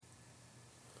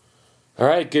All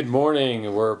right, good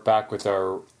morning. We're back with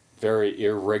our very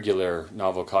irregular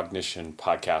novel cognition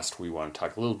podcast. We want to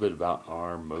talk a little bit about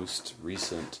our most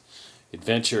recent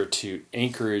adventure to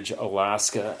Anchorage,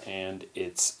 Alaska, and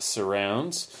its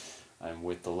surrounds. I'm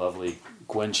with the lovely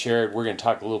Gwen Sherrod. We're going to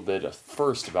talk a little bit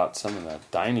first about some of the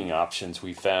dining options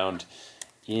we found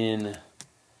in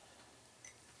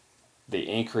the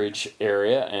Anchorage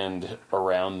area and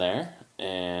around there.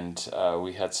 And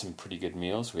we had some pretty good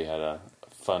meals. We had a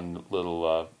fun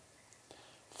little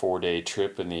 4-day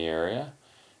trip in the area.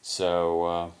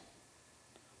 So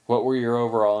what were your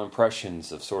overall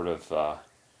impressions of sort of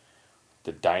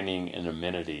the dining and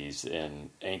amenities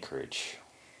in Anchorage?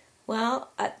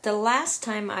 Well, the last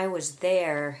time I was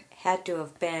there had to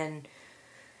have been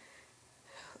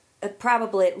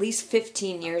probably at least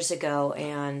 15 years ago,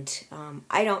 and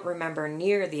I don't remember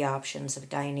near the options of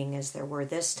dining as there were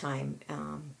this time.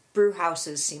 Brew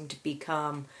houses seem to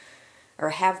become, or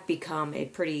have become, a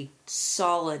pretty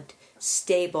solid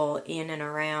stable in and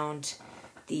around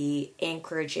the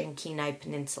Anchorage and Kenai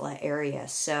Peninsula area.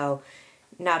 So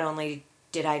not only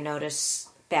did I notice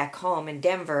back home in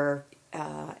Denver,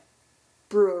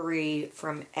 brewery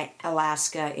from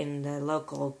Alaska in the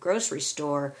local grocery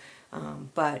store,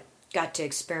 but got to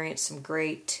experience some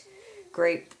great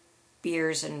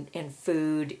beers and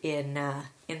food in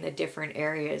the different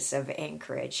areas of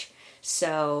Anchorage.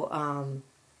 So,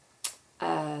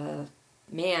 a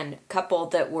couple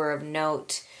that were of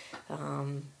note.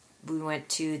 We went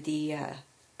to the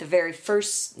very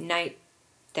first night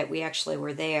that we actually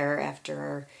were there after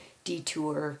our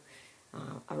detour,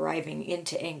 arriving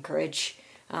into Anchorage.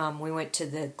 We went to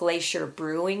the Glacier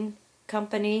Brewing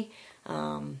Company,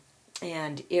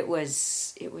 and it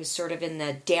was sort of in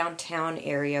the downtown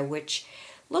area, which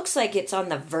looks like it's on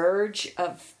the verge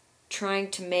of trying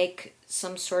to make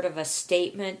some sort of a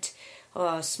statement.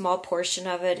 A small portion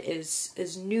of it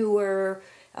is newer,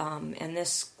 and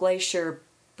this Glacier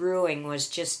Brewing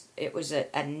was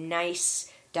a nice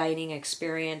dining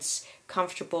experience,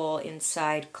 comfortable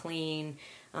inside, clean,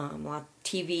 a lot of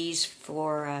TVs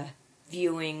for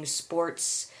viewing,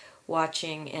 sports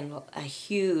watching, and a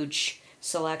huge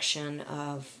selection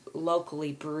of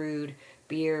locally brewed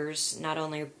beers, not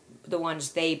only the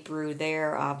ones they brew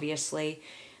there, obviously,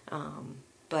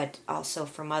 but also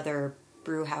from other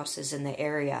brew houses in the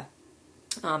area.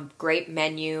 Great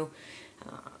menu.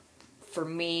 For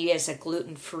me, as a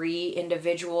gluten-free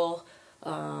individual,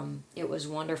 it was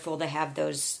wonderful to have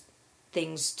those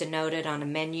things denoted on a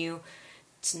menu.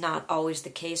 It's not always the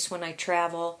case when I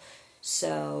travel,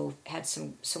 so had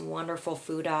some wonderful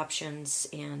food options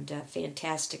and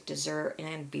fantastic dessert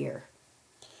and beer.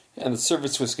 And the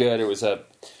service was good. It was a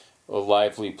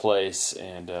lively place,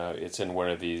 and it's in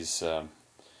one of these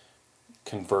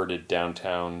converted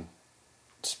downtown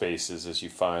spaces, as you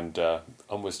find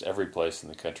almost every place in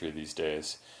the country these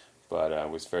days. But it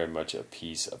was very much a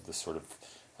piece of the sort of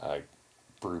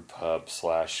brew pub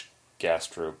 /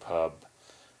 gastro pub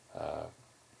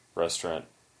restaurant.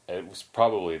 It was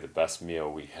probably the best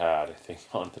meal we had, I think,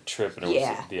 on the trip, and it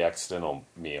was the accidental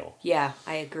meal. Yeah,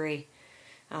 I agree.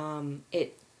 As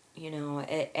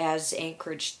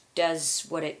Anchorage does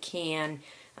what it can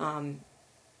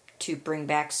to bring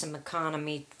back some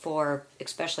economy for,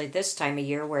 especially this time of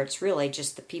year, where it's really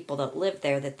just the people that live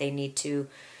there that they need to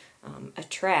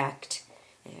attract.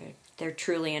 They're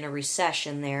truly in a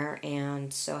recession there,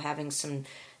 and so having some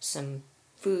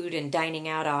food and dining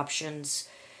out options,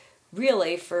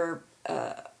 really for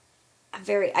a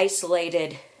very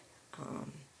isolated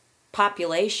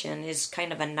population, is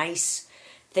kind of a nice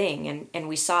thing. And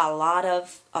we saw a lot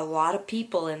of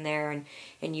people in there,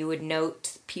 and you would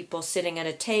note people sitting at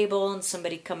a table and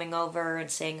somebody coming over and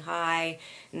saying hi,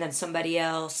 and then somebody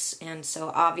else, and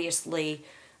so obviously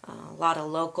a lot of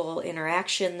local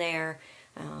interaction there.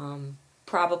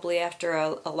 Probably after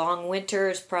a long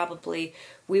winter,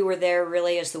 we were there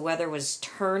really as the weather was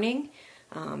turning.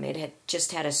 It had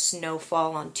just had a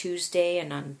snowfall on Tuesday,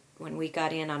 and when we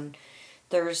got in on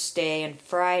Thursday and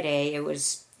Friday, it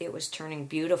was turning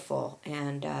beautiful,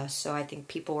 and so I think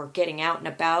people were getting out and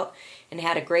about and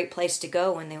had a great place to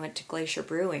go when they went to Glacier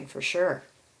Brewing, for sure.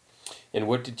 And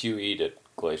what did you eat at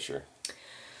Glacier?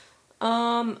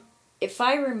 If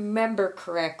I remember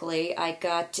correctly, I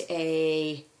got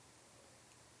a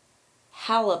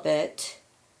halibut.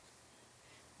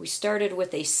 We started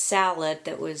with a salad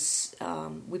that was,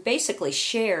 we basically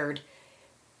shared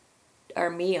our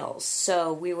meals.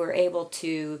 So we were able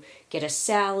to get a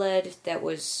salad that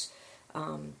was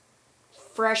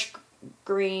fresh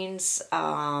greens,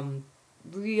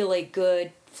 really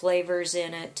good flavors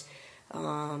in it,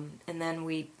 and then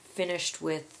we finished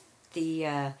with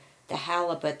the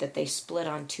halibut that they split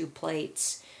on 2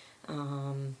 plates.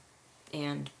 And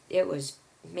it was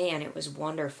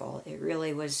wonderful. It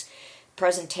really was.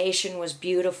 Presentation was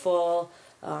beautiful.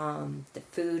 The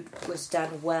food was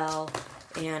done well,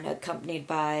 and accompanied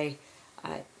by,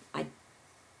 I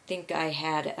think I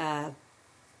had, I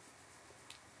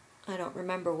don't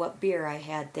remember what beer I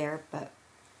had there, but.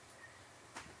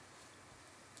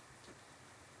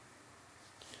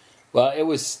 Well, it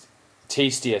was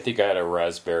tasty. I think I had a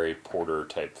raspberry porter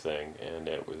type thing, and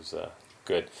it was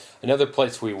good. Another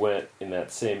place we went in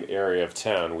that same area of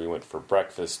town, we went for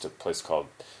breakfast, a place called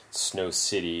Snow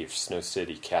City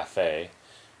Cafe,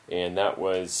 and that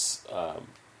was,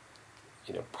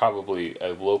 probably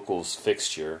a locals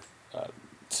fixture,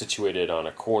 situated on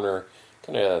a corner,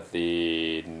 kind of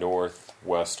the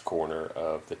northwest corner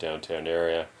of the downtown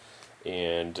area,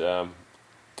 and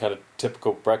kind of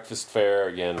typical breakfast fare.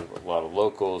 Again, a lot of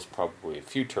locals, probably a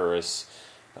few tourists.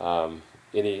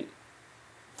 Any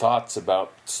thoughts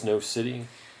about Snow City?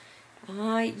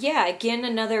 Yeah, again,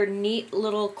 another neat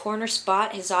little corner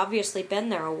spot. Has obviously been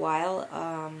there a while.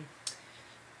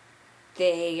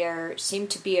 They seem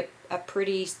to be a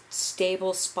pretty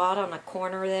stable spot on a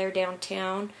corner there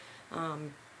downtown.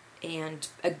 And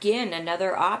again,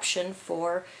 another option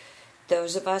for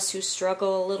those of us who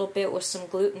struggle a little bit with some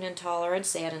gluten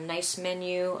intolerance. They had a nice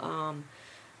menu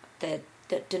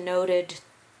that denoted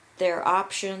their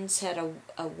options. Had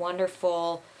a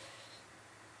wonderful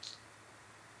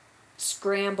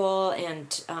scramble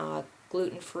and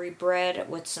gluten-free bread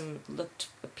with some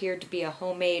appeared to be a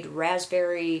homemade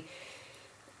raspberry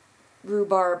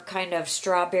rhubarb kind of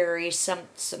strawberry, some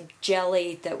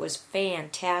jelly that was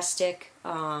fantastic.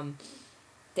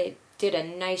 They did a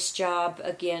nice job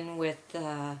again with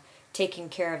taking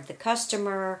care of the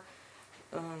customer.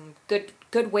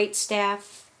 Good wait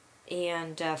staff,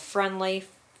 and friendly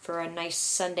for a nice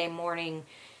Sunday morning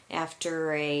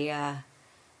after a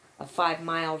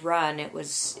 5-mile run. It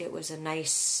was a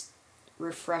nice,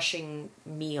 refreshing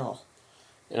meal.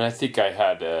 And I think I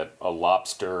had a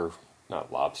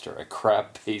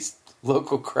crab-based,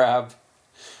 local crab-based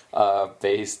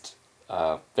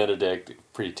Benedict.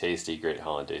 Pretty tasty, great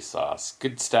hollandaise sauce.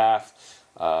 Good staff.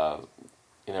 It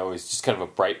was just kind of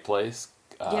a bright place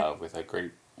with a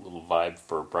great little vibe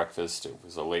for breakfast. It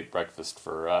was a late breakfast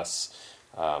for us.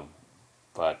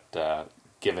 But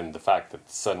given the fact that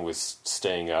the sun was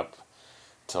staying up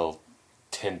till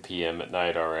 10 p.m. at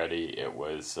night already, it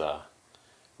was a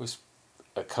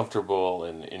comfortable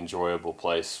and enjoyable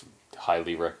place.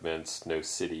 Highly recommend Snow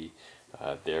City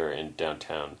there in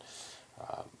downtown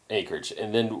Anchorage.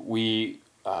 And then we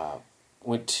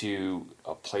went to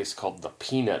a place called the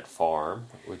Peanut Farm,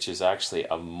 which is actually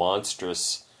a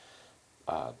monstrous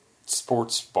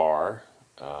sports bar.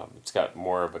 It's got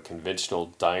more of a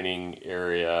conventional dining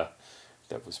area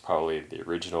that was probably the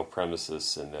original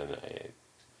premises, and then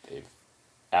they've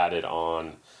added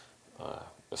on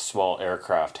a small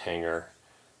aircraft hangar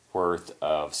worth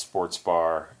of sports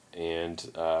bar and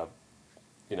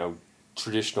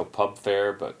traditional pub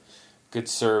fare, but good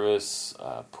service,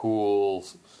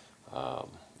 pools,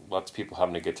 lots of people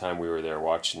having a good time. We were there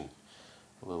watching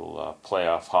a little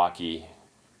playoff hockey,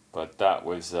 but that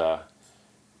was I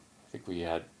think we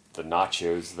had the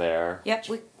nachos there. Yep,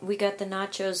 we got the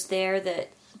nachos there.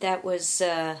 That was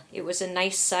it was a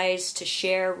nice size to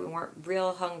share. We weren't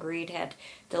real hungry. Had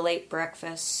the late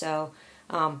breakfast, so.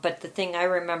 But the thing I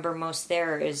remember most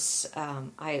there is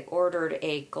I ordered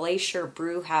a Glacier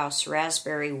Brewhouse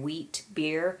raspberry wheat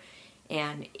beer,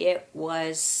 and it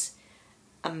was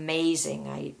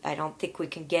amazing. I don't think we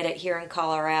can get it here in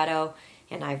Colorado,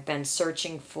 and I've been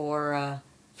searching for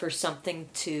something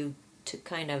to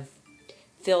kind of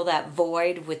fill that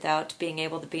void without being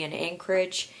able to be in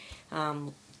Anchorage.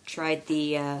 Tried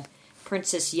the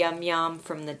Princess Yum Yum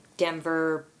from the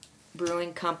Denver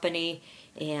Brewing Company,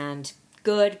 and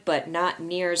good, but not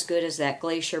near as good as that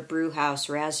Glacier Brewhouse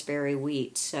raspberry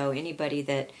wheat. So anybody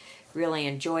that really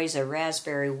enjoys a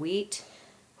raspberry wheat,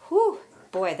 whew,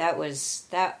 boy,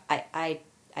 I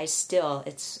still,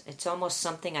 it's almost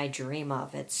something I dream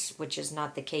of. Which is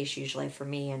not the case usually for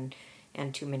me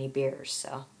and too many beers.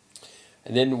 So.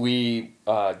 And then we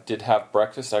did have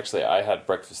breakfast. Actually, I had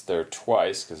breakfast there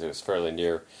twice because it was fairly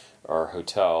near our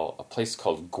hotel, a place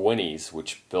called Gwenny's,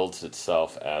 which builds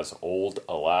itself as Old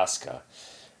Alaska.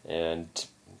 And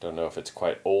I don't know if it's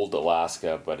quite Old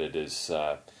Alaska, but it is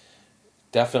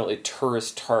definitely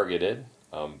tourist targeted.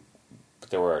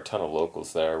 But there were a ton of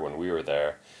locals there when we were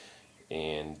there.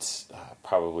 And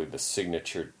probably the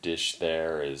signature dish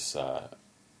there is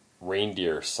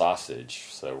reindeer sausage.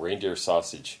 So reindeer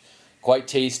sausage, quite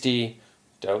tasty,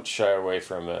 Don't shy away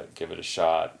from it. Give it a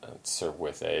shot. It's served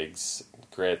with eggs,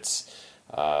 grits.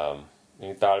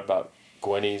 You thought about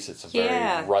Gwenny's? It's a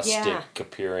very rustic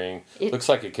appearing. Looks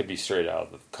like it could be straight out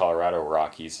of the Colorado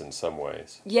Rockies in some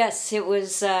ways. Yes, it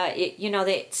was.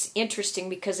 It's interesting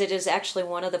because it is actually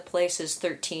one of the places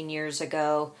 13 years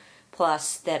ago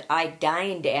plus that I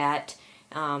dined at.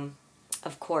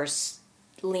 Of course,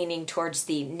 leaning towards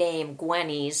the name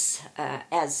Gwenny's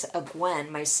as a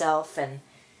Gwen myself, and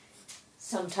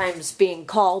sometimes being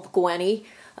called Gwenny.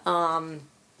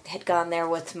 Had gone there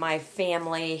with my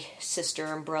family,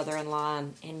 sister and brother-in-law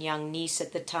and young niece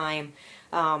at the time.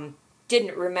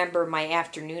 Didn't remember my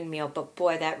afternoon meal, but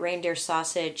boy, that reindeer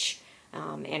sausage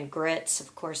and grits.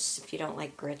 Of course, if you don't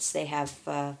like grits, they have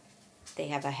a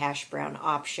hash brown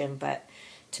option. But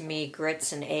to me,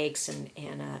 grits and eggs and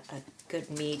a good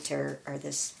meat are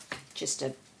this just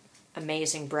a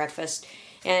amazing breakfast,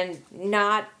 and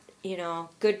not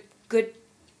good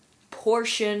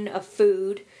portion of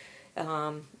food.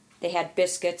 They had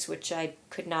biscuits, which I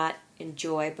could not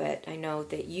enjoy, but I know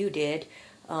that you did.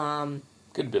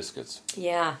 Good biscuits.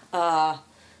 Yeah.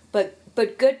 But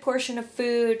good portion of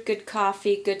food, good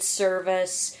coffee, good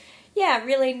service. Yeah,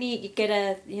 really neat. You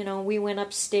get we went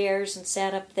upstairs and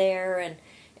sat up there,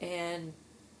 and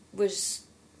was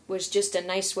just a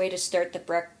nice way to start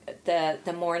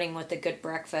the morning with a good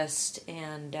breakfast.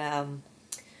 And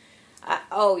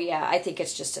I think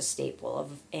it's just a staple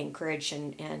of Anchorage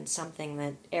and something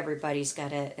that everybody's got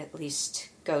to at least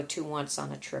go to once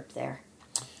on a trip there.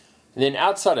 And then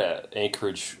outside of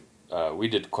Anchorage, we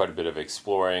did quite a bit of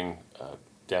exploring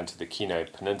down to the Kenai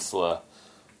Peninsula,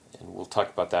 and we'll talk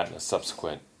about that in a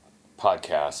subsequent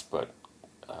podcast, but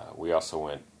we also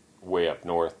went way up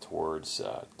north towards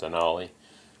Denali.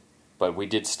 But we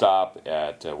did stop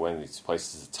at one of these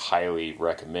places that's highly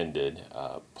recommended,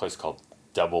 a place called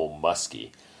Double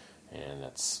Muskie, and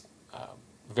that's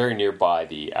very nearby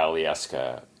the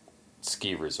Alyeska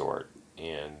ski resort.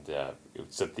 And it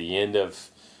was at the end of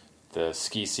the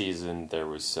ski season. There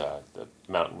was the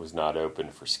mountain was not open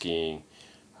for skiing,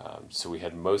 so we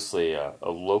had mostly a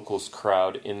locals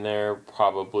crowd in there.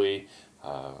 Probably,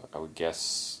 I would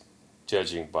guess,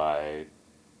 judging by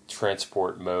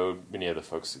transport mode, many of the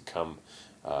folks that come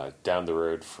down the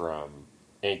road from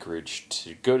Anchorage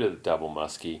to go to the Double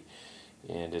Muskie.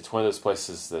 And it's one of those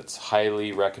places that's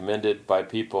highly recommended by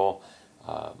people.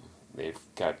 They've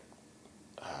got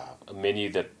a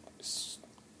menu that's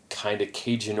kind of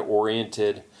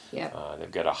Cajun-oriented. Yep.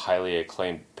 They've got a highly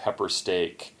acclaimed pepper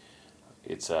steak.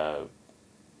 It's one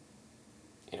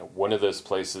of those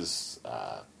places,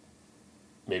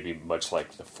 maybe much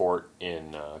like the Fort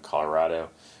in Colorado,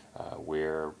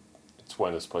 where it's one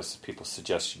of those places people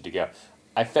suggest you to go.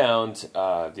 I found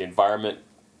the environment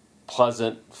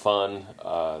pleasant, fun.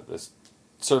 The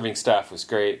serving staff was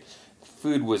great.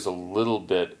 Food was a little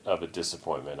bit of a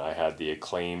disappointment. I had the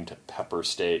acclaimed pepper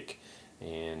steak,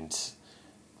 and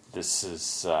this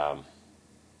is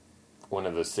one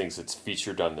of those things that's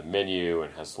featured on the menu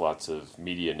and has lots of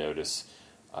media notice.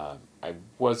 I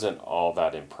wasn't all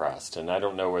that impressed, and I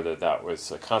don't know whether that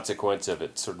was a consequence of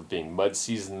it sort of being mud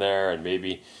season there, and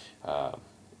maybe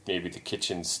the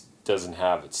kitchen doesn't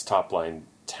have its top line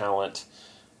talent,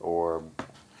 or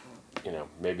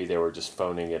maybe they were just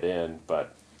phoning it in.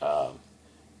 But it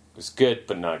was good,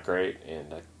 but not great.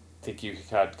 And I think you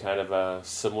had kind of a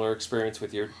similar experience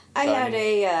with your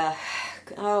dining. I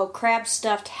had a crab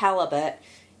stuffed halibut,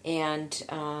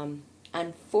 and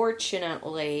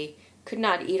unfortunately could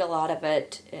not eat a lot of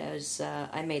it, as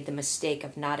I made the mistake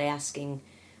of not asking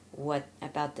what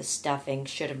about the stuffing.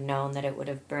 Should have known that it would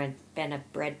have been a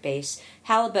bread base.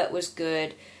 Halibut was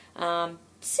good.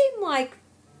 Seemed like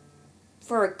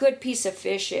for a good piece of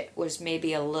fish, it was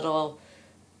maybe a little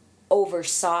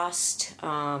over-sauced.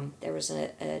 There was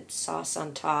a sauce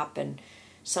on top, and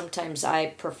sometimes I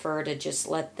prefer to just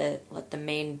let the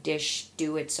main dish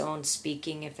do its own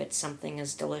speaking if it's something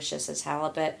as delicious as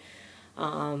halibut.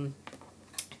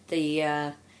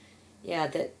 The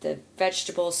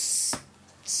vegetables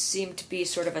seemed to be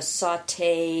sort of a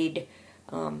sautéed,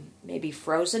 maybe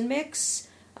frozen mix.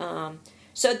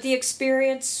 So the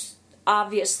experience,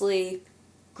 obviously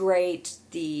great.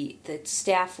 The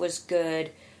staff was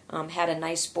good. Had a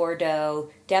nice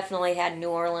Bordeaux. Definitely had New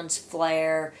Orleans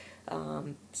flair.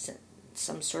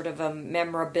 Some sort of a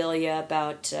memorabilia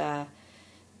about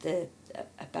the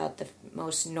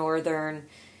most northern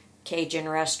Cajun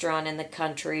restaurant in the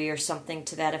country, or something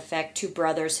to that effect. Two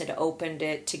brothers had opened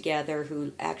it together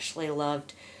who actually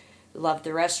loved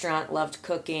the restaurant, loved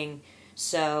cooking.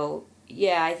 So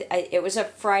yeah, it was a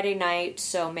Friday night,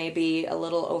 so maybe a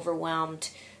little overwhelmed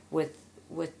with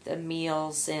with the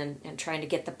meals and trying to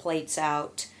get the plates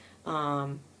out.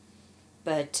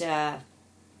 But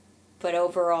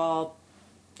overall,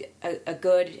 a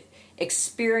good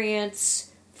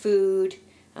experience, food.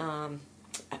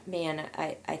 Man,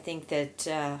 I think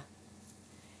that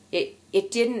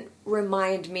it didn't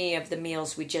remind me of the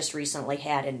meals we just recently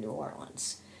had in New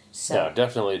Orleans. So. No,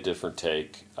 definitely a different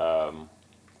take,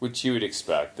 which you would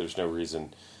expect. There's no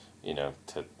reason,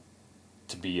 to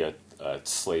be a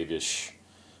slavish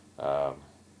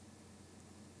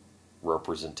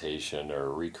representation or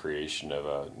recreation of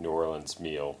a New Orleans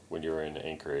meal when you're in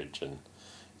Anchorage and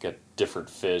get different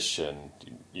fish, and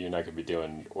you're not going to be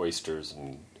doing oysters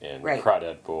and right.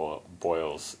 crawdad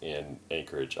boils in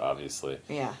Anchorage, obviously.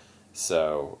 Yeah.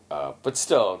 So, but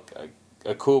still,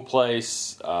 a cool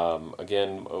place.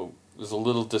 Again, was a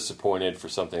little disappointed for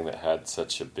something that had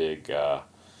such a big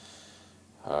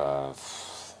pump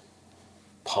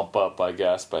up, I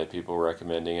guess, by people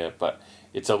recommending it. But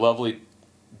it's a lovely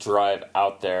drive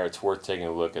out there. It's worth taking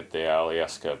a look at the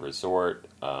Alyeska Resort.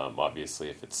 Obviously,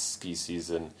 if it's ski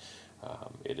season,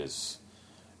 it is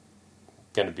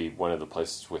going to be one of the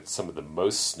places with some of the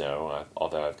most snow,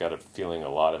 although I've got a feeling a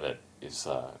lot of it is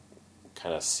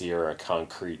kind of Sierra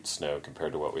concrete snow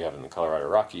compared to what we have in the Colorado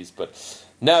Rockies. But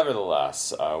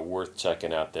nevertheless, worth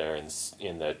checking out there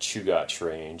in the Chugach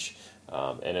Range.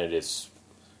 And it is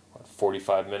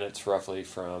 45 minutes roughly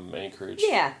from Anchorage.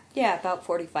 Yeah, about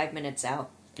 45 minutes out.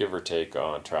 Give or take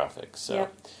on traffic. So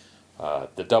yep.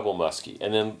 The Double Muskie.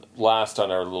 And then last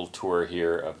on our little tour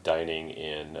here of dining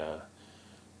in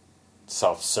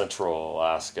South Central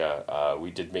Alaska, we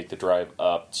did make the drive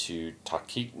up to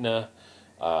Talkeetna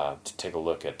to take a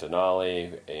look at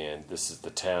Denali. And this is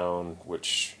the town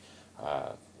which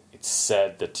it's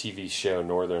said the TV show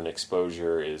Northern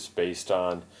Exposure is based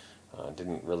on.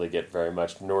 Didn't really get very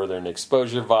much Northern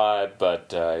Exposure vibe,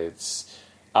 but it's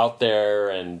out there,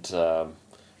 and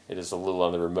it is a little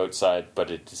on the remote side,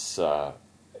 but it is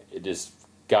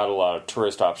got a lot of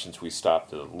tourist options. We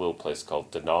stopped at a little place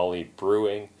called Denali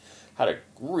Brewing. Had a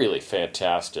really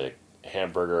fantastic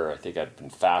hamburger. I think I'd been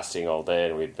fasting all day,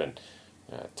 and we'd been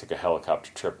took a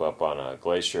helicopter trip up on a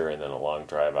glacier and then a long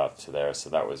drive out to there. So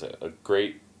that was a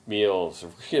great meal. It was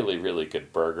a really, really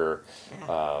good burger.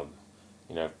 Yeah.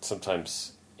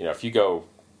 Sometimes, if you go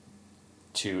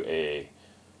to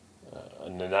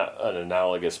an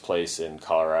analogous place in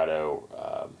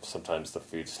Colorado, sometimes the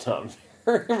food's not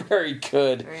very, very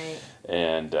good. Right.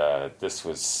 And this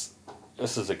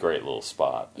is a great little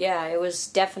spot. Yeah, it was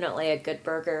definitely a good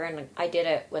burger, and I did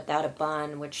it without a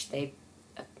bun, which they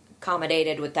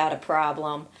accommodated without a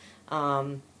problem.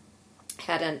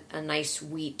 Had a nice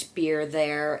wheat beer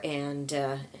there, and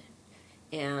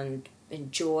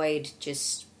enjoyed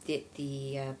just the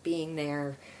being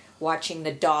there, watching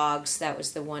the dogs. That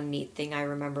was the one neat thing I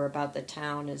remember about the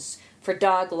town is for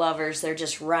dog lovers, they're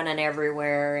just running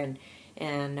everywhere,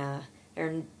 and there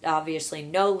are obviously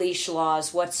no leash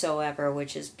laws whatsoever,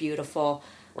 which is beautiful.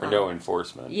 Or no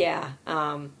enforcement. Yeah.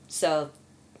 So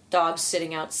dogs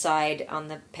sitting outside on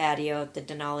the patio at the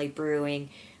Denali Brewing.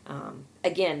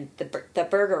 Again, the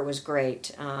burger was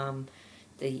great.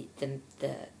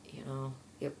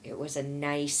 It was a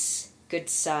nice, good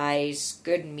size,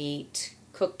 good meat,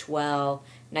 cooked well,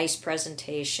 nice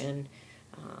presentation,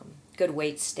 good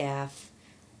wait staff.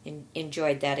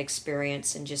 Enjoyed that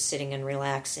experience and just sitting and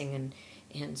relaxing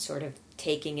and sort of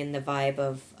taking in the vibe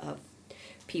of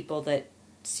people that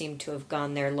seem to have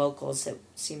gone there, locals that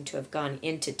seem to have gone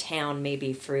into town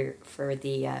maybe for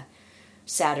the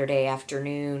Saturday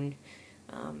afternoon.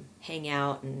 Hang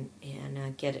out and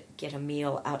get a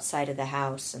meal outside of the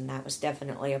house, and that was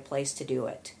definitely a place to do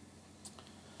it.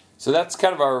 So that's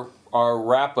kind of our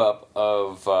wrap up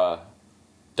of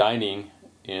dining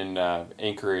in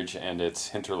Anchorage and its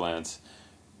hinterlands.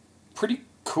 Pretty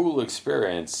cool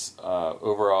experience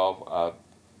overall.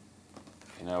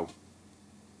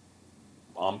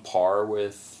 On par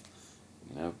with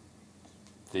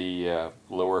the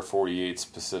lower 48's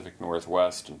Pacific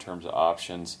Northwest in terms of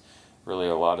options. Really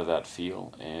a lot of that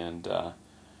feel, and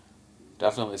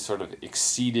definitely sort of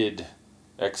exceeded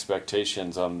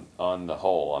expectations on the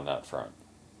whole on that front.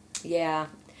 Yeah,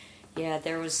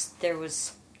 there was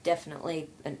definitely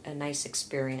a nice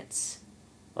experience.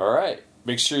 All right,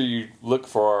 make sure you look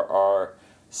for our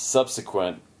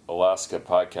subsequent Alaska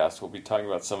podcast. We'll be talking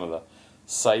about some of the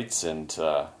sights and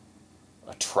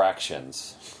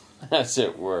attractions, as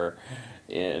it were,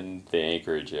 in the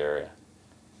Anchorage area.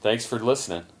 Thanks for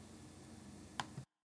listening.